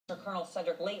Colonel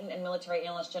Cedric Layton and military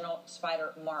analyst General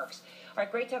Spider Marks. All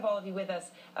right, great to have all of you with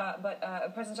us.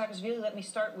 President Saakashvili, let me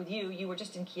start with you. You were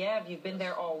just in Kiev. You've been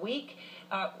there all week.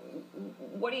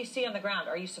 What do you see on the ground?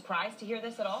 Are you surprised to hear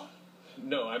this at all?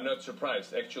 No, I'm not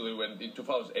surprised. Actually, when in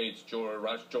 2008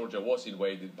 Georgia was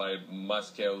invaded by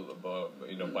Moscow,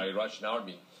 by Russian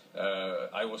army,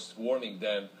 I was warning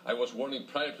them. I was warning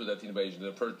prior to that invasion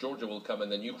that first Georgia will come and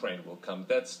then Ukraine will come.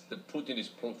 Putin is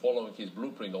following his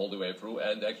blueprint all the way through,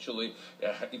 and actually,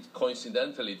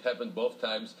 coincidentally, it happened both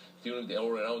times during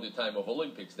or around the time of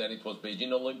Olympics. Then it was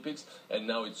Beijing Olympics, and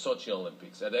now it's Sochi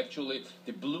Olympics. And actually,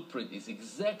 the blueprint is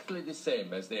exactly the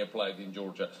same as they applied in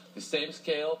Georgia. The same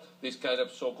scale, this kind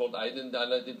of so-called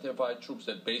unidentified troops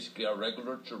that basically are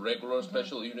regular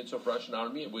special units of Russian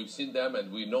army. We've seen them,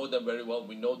 and we know them very well.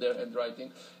 We know their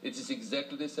handwriting. It is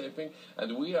exactly the same thing.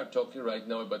 And we are talking right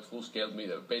now about full-scale,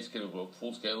 basically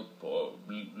full-scale,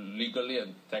 legally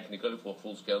and technically for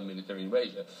full-scale military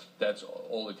invasion. That's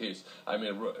all it is. I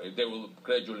mean, they will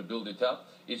gradually build it up.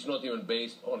 It's not even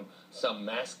based on some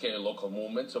mass-scale local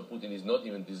movement, so Putin is not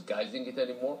even disguising it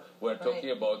anymore. We're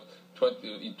talking about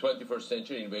in 21st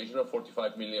century invasion of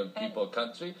 45 million people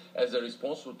country as a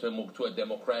response to a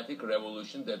democratic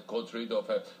revolution that got rid of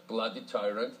a bloody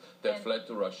tyrant that fled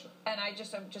to Russia. And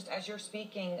just as you're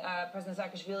speaking, President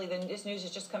Saakashvili, this news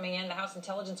is just coming in. The House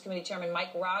Intelligence Committee Chairman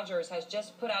Mike Rogers has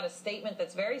just put out a statement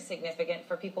that's very significant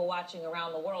for people watching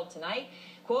around the world tonight.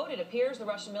 Quote, "It appears the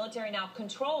Russian military now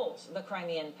controls the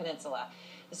Crimean Peninsula.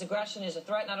 This aggression is a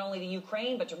threat not only to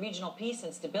Ukraine, but to regional peace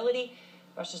and stability.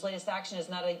 Russia's latest action is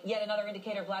yet another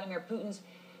indicator Vladimir Putin's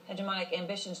hegemonic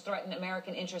ambitions threaten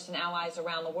American interests and allies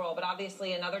around the world." But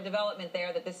obviously another development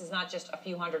there that this is not just a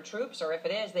few hundred troops, or if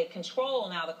it is, they control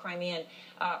now the Crimean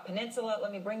Peninsula.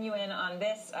 Let me bring you in on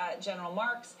this, General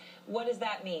Marks. What does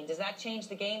that mean? Does that change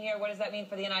the game here? What does that mean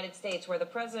for the United States, where the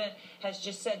president has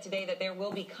just said today that there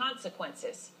will be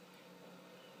consequences?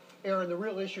 Aaron, the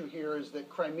real issue here is that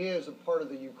Crimea is a part of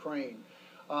the Ukraine.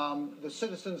 The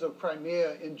citizens of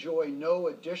Crimea enjoy no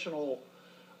additional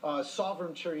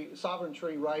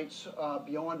sovereignty rights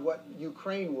beyond what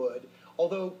Ukraine would,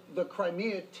 although the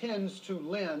Crimea tends to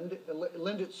lend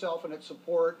itself and its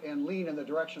support and lean in the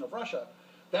direction of Russia.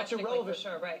 That's irrelevant. For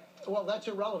sure, right. Well, that's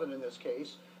irrelevant in this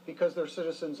case because they're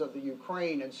citizens of the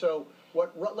Ukraine. And so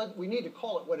we need to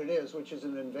call it what it is, which is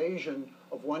an invasion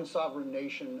of one sovereign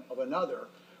nation of another,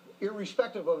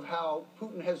 irrespective of how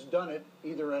Putin has done it,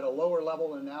 either at a lower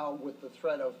level and now with the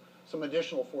threat of some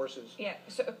additional forces. Yeah.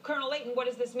 So, Colonel Layton, what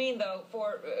does this mean, though,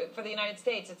 for the United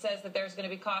States? It says that there's going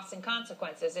to be costs and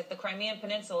consequences. If the Crimean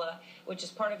Peninsula, which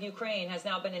is part of Ukraine, has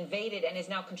now been invaded and is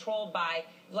now controlled by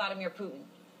Vladimir Putin.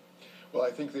 Well,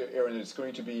 I think that, Aaron, it's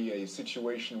going to be a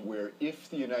situation where if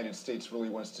the United States really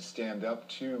wants to stand up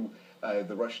to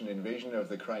the Russian invasion of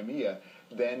the Crimea,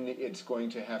 then it's going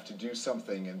to have to do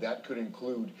something, and that could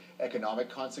include economic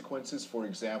consequences. For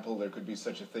example, there could be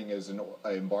such a thing as an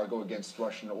embargo against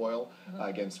Russian oil,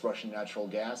 against Russian natural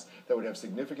gas, that would have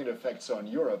significant effects on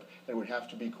Europe and would have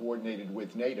to be coordinated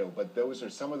with NATO. But those are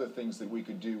some of the things that we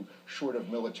could do short of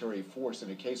military force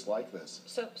in a case like this.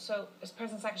 So as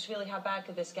President Saakashvili, how bad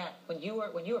could this get? When you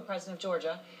were president of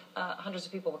Georgia, hundreds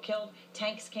of people were killed,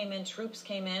 tanks came in, troops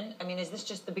came in. I mean, is this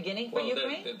just the beginning for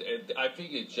Ukraine? I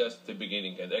think it's just the beginning.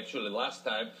 And actually, last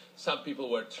time, some people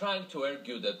were trying to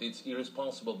argue that it's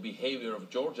irresponsible behavior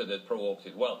of Georgia that provoked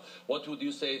it. Well, what would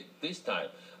you say this time?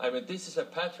 I mean, this is a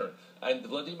pattern, and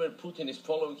Vladimir Putin is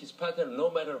following his pattern no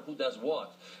matter who does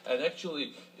what. And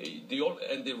actually, the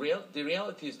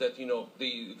reality is that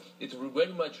it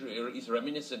very much is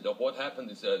reminiscent of what happened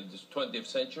in the 20th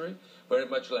century, very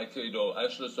much like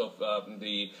Anschluss of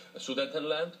the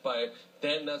Sudetenland by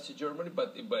then Nazi Germany,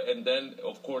 and then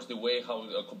of course the way how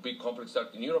a big conflict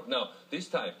started in Europe. Now this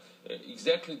time,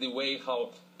 exactly the way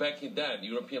how back in then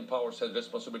European powers had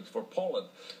responsibility for Poland,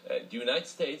 the United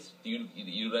States, the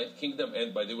United Kingdom,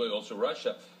 and by the way also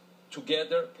Russia,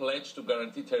 together pledged to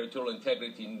guarantee territorial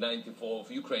integrity in 1994 of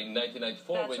Ukraine in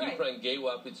 1994 That's when right. Ukraine gave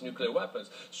up its nuclear weapons.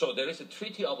 So there is a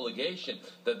treaty obligation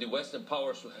that the Western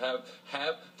powers would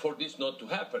have for this not to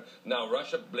happen. Now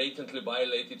Russia blatantly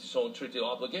violated its own treaty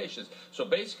obligations. So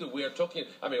basically we are talking,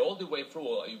 I mean, all the way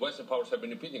through, Western powers have been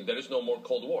repeating there is no more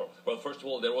Cold War. Well, first of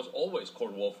all, there was always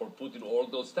Cold War for Putin all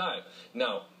those time.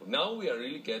 Now we are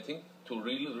really getting to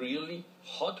really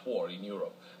hot war in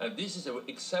Europe. And this is an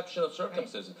exceptional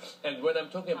circumstances. Right. And when I'm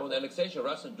talking about annexation,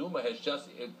 Russian Duma has just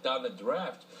done a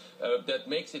draft that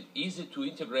makes it easy to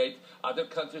integrate other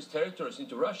countries' territories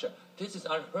into Russia. This is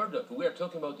unheard of. We are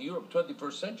talking about Europe,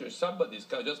 21st century. Somebody's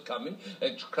just coming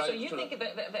and trying to... So you think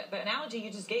the analogy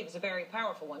you just gave is a very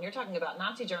powerful one. You're talking about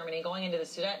Nazi Germany going into the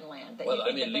Sudetenland. Well,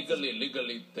 I mean,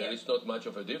 legally, there is not much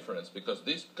of a difference, because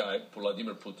this guy,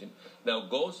 Vladimir Putin, now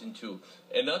goes into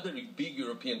another big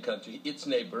European country, its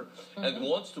neighbor, and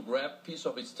wants to grab a piece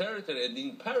of its territory, and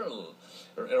in parallel,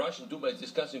 Russian Duma is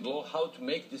discussing law how to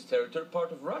make this territory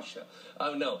part of Russia.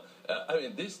 Now, I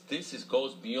mean, this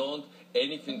goes beyond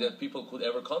anything that people could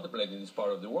ever contemplate in this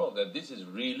part of the world, and this is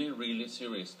really, really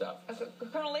serious stuff.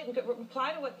 Colonel Layton, could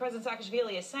reply to what President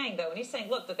Saakashvili is saying, though, and he's saying,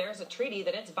 look, that there's a treaty,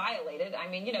 that it's violated. I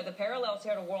mean, you know, the parallels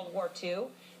here to World War II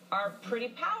are pretty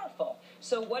powerful.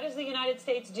 So what does the United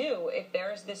States do if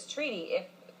there's this treaty? If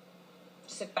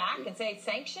sit back and say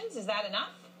sanctions, is that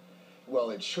enough?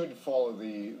 Well, it should follow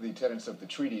the tenets of the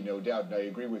treaty, no doubt. And I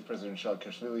agree with President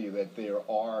Saakashvili that there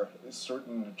are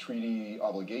certain treaty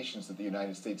obligations that the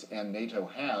United States and NATO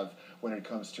have when it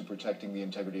comes to protecting the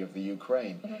integrity of the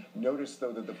Ukraine. Notice,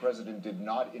 though, that the president did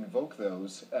not invoke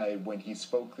those when he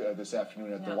spoke this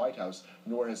afternoon at the White House,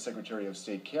 nor has Secretary of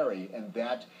State Kerry, and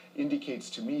that indicates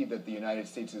to me that the United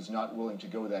States is not willing to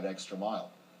go that extra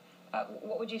mile.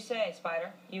 What would you say,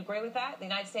 Spider? You agree with that? The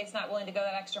United States not willing to go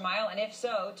that extra mile? And if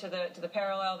so, to the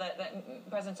parallel that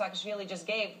President Saakashvili just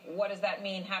gave, what does that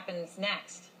mean happens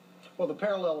next? Well, the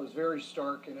parallel is very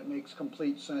stark, and it makes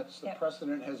complete sense. The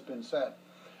precedent has been set.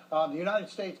 The United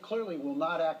States clearly will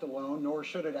not act alone, nor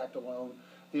should it act alone.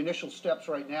 The initial steps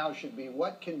right now should be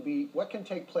what can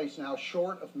take place now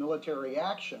short of military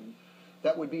action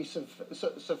that would be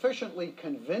sufficiently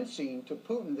convincing to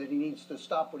Putin that he needs to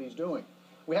stop what he's doing.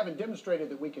 We haven't demonstrated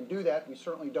that we can do that. We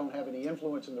certainly don't have any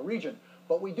influence in the region.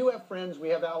 But we do have friends, we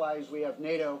have allies, we have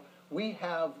NATO. We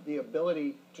have the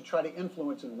ability to try to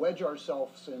influence and wedge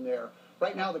ourselves in there.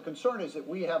 Right now, the concern is that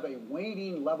we have a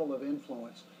waning level of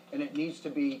influence, and it needs to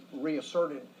be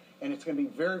reasserted. And it's going to be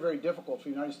very, very difficult for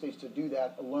the United States to do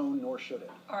that alone, nor should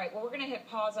it. All right, well, we're going to hit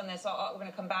pause on this. We're going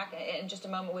to come back in just a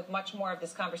moment with much more of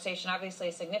this conversation. Obviously,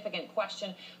 a significant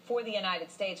question for the United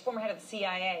States. Former head of the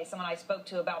CIA, someone I spoke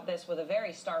to about this with a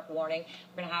very stark warning.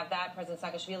 We're going to have that. President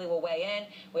Saakashvili will weigh in.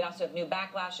 We also have new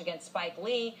backlash against Spike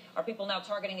Lee. Are people now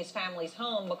targeting his family's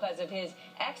home because of his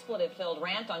expletive-filled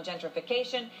rant on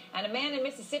gentrification? And a man in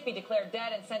Mississippi declared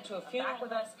dead and sent to a funeral. Back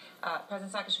with us,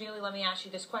 President Saakashvili, let me ask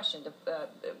you this question.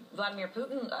 Vladimir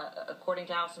Putin, according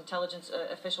to House intelligence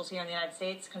officials here in the United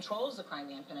States, controls the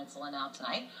Crimean Peninsula now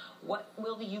tonight. What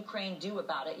will the Ukraine do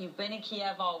about it? You've been in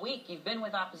Kiev all week. You've been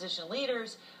with opposition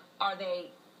leaders. Are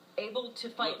they able to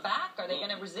fight back? Are they going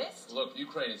to resist? Look,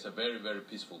 Ukraine is a very, very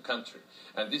peaceful country.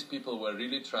 And these people were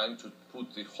really trying to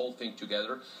put the whole thing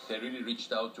together. They really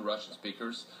reached out to Russian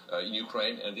speakers in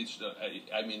Ukraine. And it's,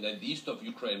 and the east of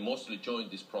Ukraine mostly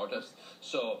joined this protest.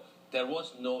 So there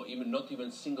was not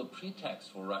even single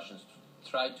pretext for Russians to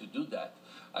try to do that.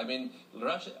 I mean,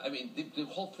 the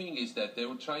whole thing is that they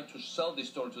were trying to sell this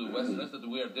story to the Westerners that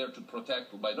we are there to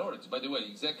protect minorities. By the way,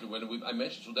 exactly when I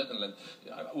mentioned Sudetenland,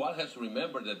 one has to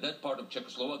remember that that part of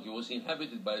Czechoslovakia was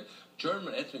inhabited by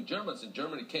ethnic Germans, and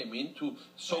Germany came in to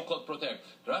so-called protect.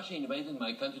 Russia invaded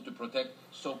my country to protect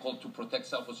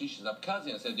self-positions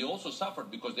Abkhazians, and they also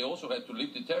suffered because they also had to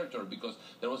leave the territory because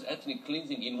there was ethnic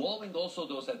cleansing involving also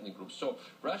those ethnic groups. So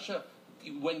Russia,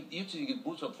 when using its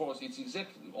brute force, it's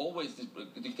exactly always the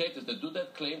dictators that do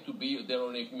that claim to be there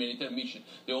on a humanitarian mission.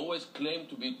 They always claim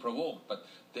to be provoked, but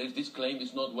this claim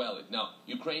is not valid. Now,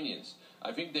 Ukrainians,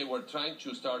 I think they were trying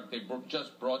to start, they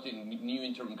just brought in new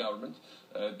interim government.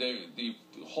 The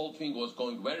whole thing was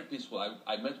going very peaceful.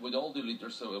 I met with all the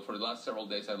leaders for the last several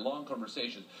days, had long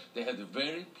conversations. They had a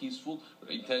very peaceful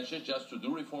intention just to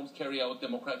do reforms, carry out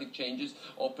democratic changes,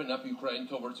 open up Ukraine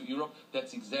towards Europe.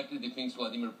 That's exactly the things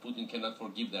Vladimir Putin cannot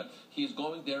forgive them. He is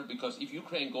going there because if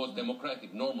Ukraine goes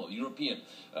democratic, normal, European,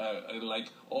 like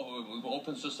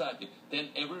open society, then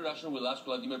every Russian will ask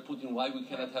Vladimir Putin why we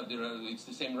cannot have it's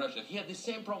the same Russia. He had the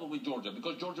same problem with Georgia.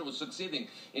 Because Georgia was succeeding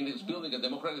in building a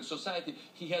democratic society,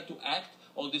 he had to act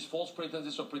on these false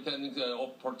pretenses of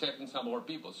protecting some of our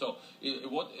people. So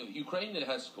Ukraine,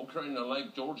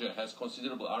 unlike Georgia, has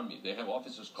considerable army. They have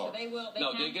officers' corps.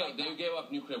 So they gave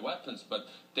up nuclear weapons, but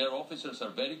their officers are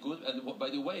very good. And by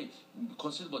the way,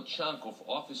 considerable chunk of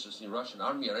officers in Russian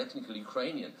army are ethnically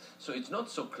Ukrainian. So it's not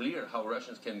so clear how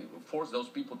Russians can force those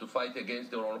people to fight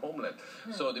against their own homeland.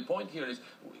 So the point here is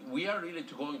we are really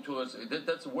going towards,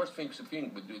 that's the worst thing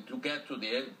to get to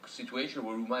the situation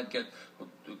where we might get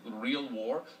real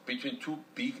war between two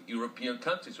big European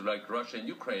countries like Russia and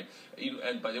Ukraine.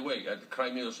 And by the way,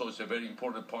 Crimea also is a very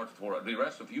important part for the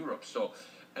rest of Europe. So,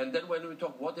 and then when we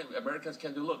talk what the Americans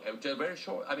can do, look, just very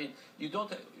short. I mean, you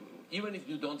don't. Even if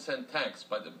you don't send tanks,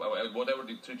 but whatever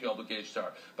the treaty obligations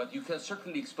are, but you can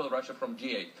certainly expel Russia from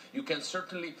G8. You can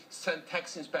certainly send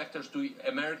tax inspectors to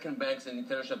American banks and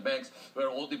international banks where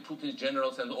all the Putin's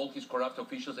generals and all his corrupt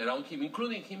officials around him,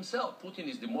 including himself. Putin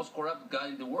is the most corrupt guy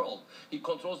in the world. He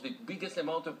controls the biggest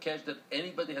amount of cash that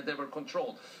anybody had ever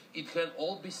controlled. It can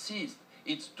all be seized.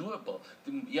 It's doable.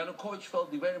 Yanukovych felt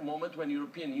the very moment when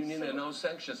European Union announced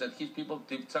sanctions and his people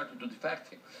started to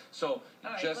defect him. So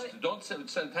don't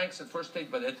send tanks at first stage,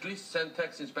 but at least send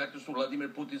tax inspectors to Vladimir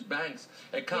Putin's bank's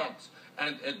accounts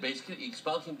and basically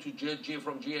expel him to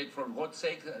from G8 for God's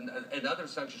sake, and other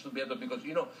sanctions should be added because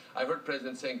I heard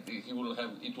President saying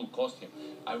it will cost him.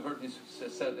 I've heard this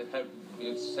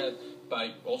said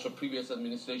by also previous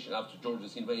administration after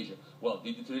Georgia's invasion. Well,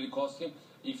 did it really cost him?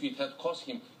 If it had cost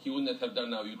him, he wouldn't have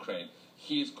done now Ukraine.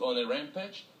 He is on a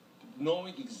rampage,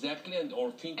 knowing exactly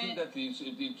or thinking that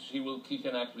he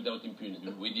can act without impunity,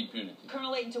 with impunity.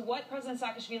 Colonel Leighton, to what President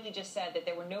Saakashvili just said, that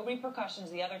there were no repercussions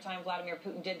the other time Vladimir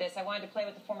Putin did this, I wanted to play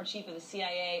with the former chief of the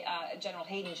CIA, General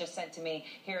Hayden, just said to me.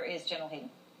 Here is General Hayden.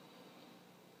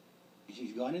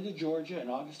 He's gone into Georgia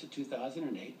in August of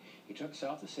 2008. He took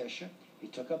South Ossetia. He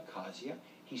took Abkhazia.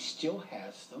 He still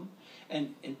has them.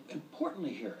 And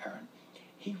importantly here, Aaron,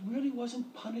 he really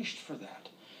wasn't punished for that.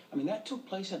 I mean, that took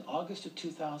place in August of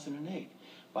 2008.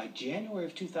 By January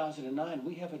of 2009,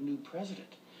 we have a new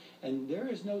president. And there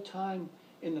is no time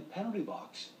in the penalty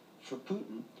box for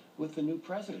Putin with the new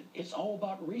president. It's all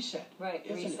about reset. Right,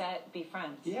 reset, be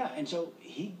friends. Yeah, and so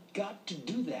he got to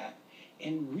do that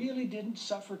and really didn't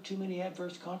suffer too many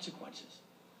adverse consequences.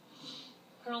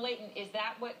 Colonel Leighton, is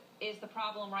that what is the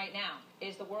problem right now?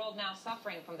 Is the world now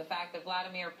suffering from the fact that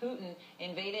Vladimir Putin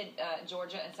invaded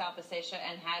Georgia and South Ossetia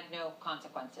and had no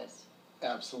consequences?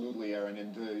 Absolutely, Aaron,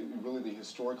 and really the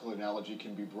historical analogy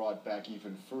can be brought back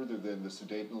even further than the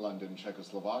Sudetenland in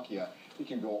Czechoslovakia. It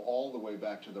can go all the way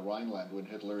back to the Rhineland when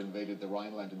Hitler invaded the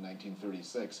Rhineland in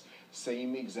 1936.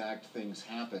 Same exact things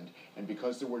happened, and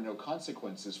because there were no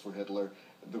consequences for Hitler,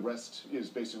 the rest is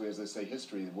basically, as they say,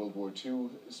 history. World War II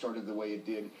started the way it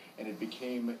did, and it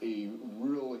became a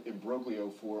real imbroglio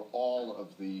for all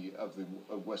of the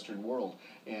Western world.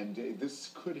 And this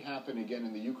could happen again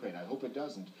in the Ukraine. I hope it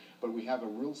doesn't. But we have a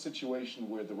real situation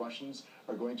where the Russians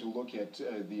are going to look at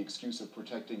the excuse of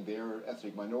protecting their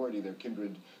ethnic minority, their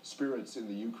kindred spirits in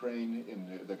the Ukraine,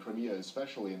 in the Crimea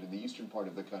especially, and in the eastern part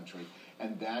of the country.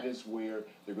 And that is where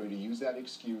they're going to use that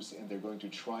excuse, and they're going to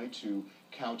try to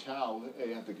kowtow,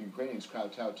 have the Ukrainians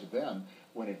kowtow to them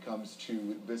when it comes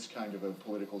to this kind of a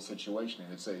political situation.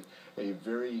 And it's a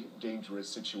very dangerous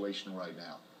situation right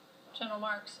now. General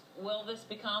Marks, will this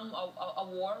become a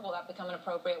war? Will that become an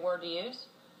appropriate word to use?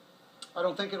 I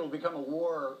don't think it'll become a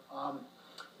war.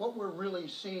 What we're really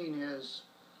seeing is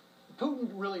Putin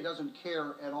really doesn't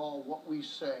care at all what we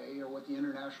say or what the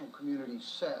international community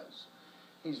says.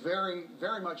 He's very,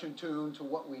 very much in tune to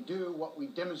what we do, what we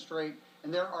demonstrate,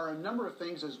 and there are a number of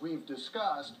things, as we've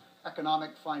discussed, economic,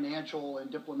 financial,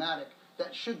 and diplomatic,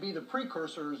 that should be the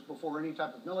precursors before any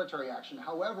type of military action.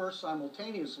 However,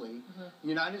 simultaneously, the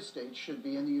United States should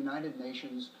be in the United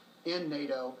Nations, in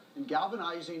NATO, and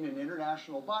galvanizing an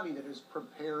international body that is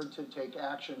prepared to take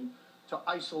action to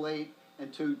isolate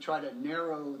and to try to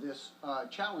narrow this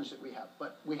challenge that we have.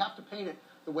 But we have to paint it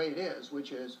the way it is,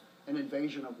 which is an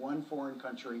invasion of one foreign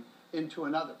country into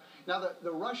another. Now,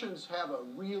 the Russians have a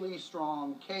really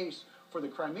strong case for the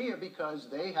Crimea because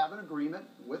they have an agreement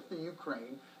with the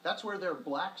Ukraine. That's where their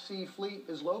Black Sea fleet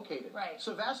is located. Right.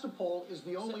 Sevastopol is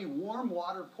the only warm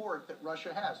water port that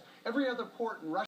Russia has. Every other port in Russia